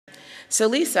So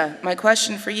Lisa, my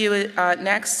question for you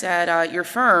next at your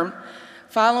firm,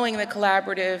 following the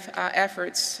collaborative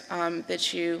efforts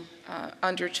that you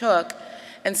undertook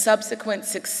and subsequent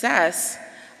success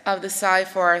of the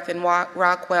Seyfarth and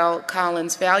Rockwell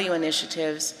Collins value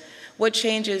initiatives, what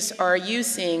changes are you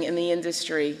seeing in the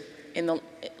industry, in the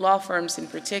law firms in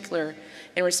particular,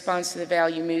 in response to the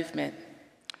value movement?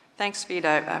 Thanks,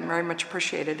 Vita. I very much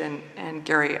appreciate it. And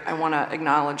Gary, I want to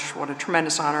acknowledge what a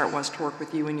tremendous honor it was to work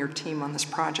with you and your team on this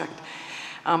project.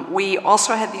 We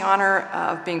also had the honor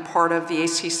of being part of the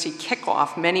ACC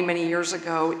kickoff many, many years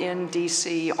ago in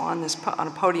DC on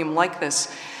a podium like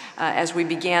this as we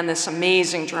began this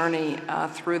amazing journey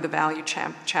through the Value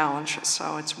Challenge.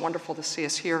 So it's wonderful to see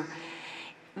us here.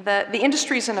 The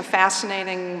industry is in a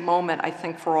fascinating moment, I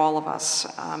think, for all of us.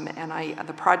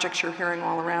 The projects you're hearing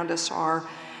all around us are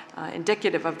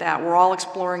indicative of that. We're all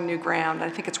exploring new ground. I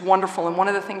think it's wonderful. And one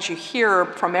of the things you hear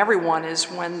from everyone is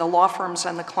when the law firms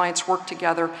and the clients work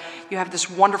together, you have this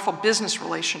wonderful business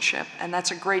relationship. And that's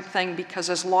a great thing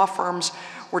because as law firms,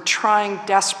 we're trying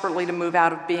desperately to move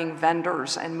out of being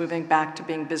vendors and moving back to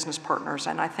being business partners.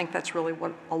 And I think that's really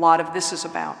what a lot of this is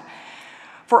about.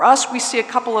 For us, we see a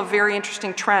couple of very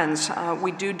interesting trends.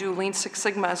 We do Lean Six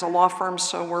Sigma as a law firm,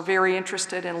 so we're very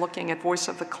interested in looking at voice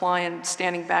of the client,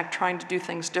 standing back, trying to do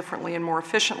things differently and more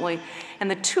efficiently.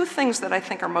 And the two things that I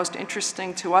think are most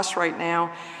interesting to us right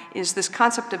now is this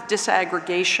concept of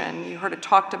disaggregation. You heard it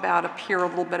talked about up here a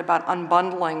little bit about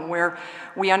unbundling, where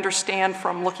we understand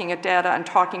from looking at data and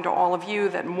talking to all of you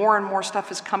that more and more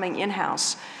stuff is coming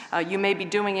in-house. You may be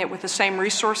doing it with the same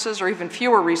resources or even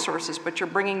fewer resources, but you're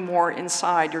bringing more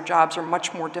inside. Your jobs are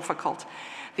much more difficult.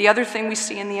 The other thing we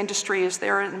see in the industry is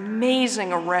there is an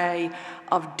amazing array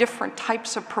of different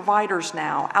types of providers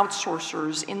now,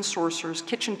 outsourcers, insourcers,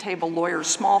 kitchen table lawyers,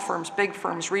 small firms, big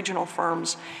firms, regional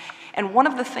firms. And one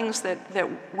of the things that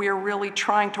we're really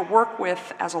trying to work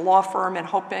with as a law firm and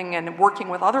hoping and working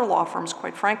with other law firms,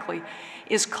 quite frankly,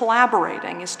 is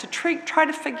collaborating, is to try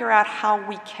to figure out how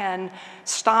we can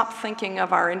stop thinking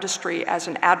of our industry as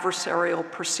an adversarial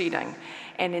proceeding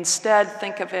and instead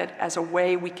think of it as a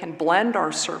way we can blend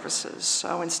our services.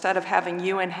 So instead of having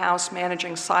you in-house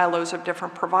managing silos of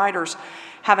different providers,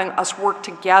 having us work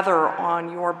together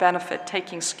on your benefit,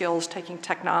 taking skills, taking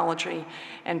technology,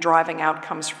 and driving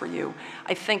outcomes for you.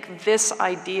 I think this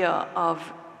idea of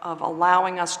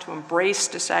allowing us to embrace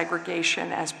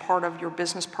disaggregation as part of your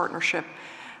business partnership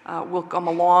will come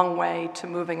a long way to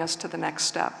moving us to the next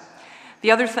step. The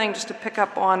other thing, just to pick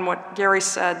up on what Gary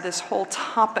said, this whole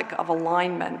topic of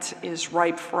alignment is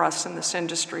ripe for us in this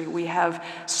industry. We have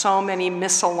so many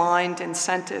misaligned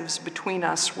incentives between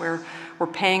us where we're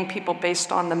paying people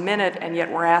based on the minute and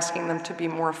yet we're asking them to be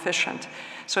more efficient.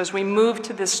 So as we move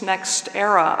to this next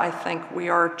era, I think we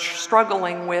are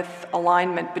struggling with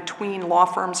alignment between law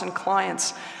firms and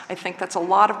clients. I think that's a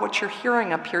lot of what you're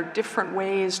hearing up here, different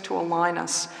ways to align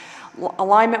us.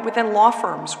 Alignment within law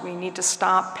firms. We need to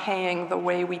stop paying the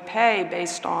way we pay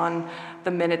based on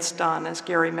the minutes done, as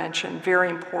Gary mentioned, very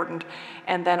important.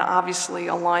 And then obviously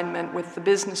alignment with the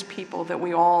business people that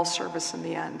we all service in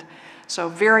the end. So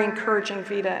very encouraging,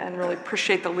 Vita, and really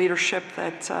appreciate the leadership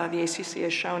that the ACC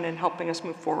has shown in helping us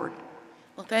move forward.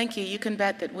 Well, thank you. You can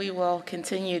bet that we will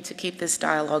continue to keep this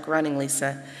dialogue running,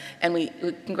 Lisa. And we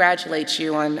congratulate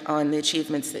you on the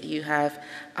achievements that you have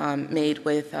made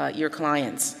with your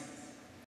clients.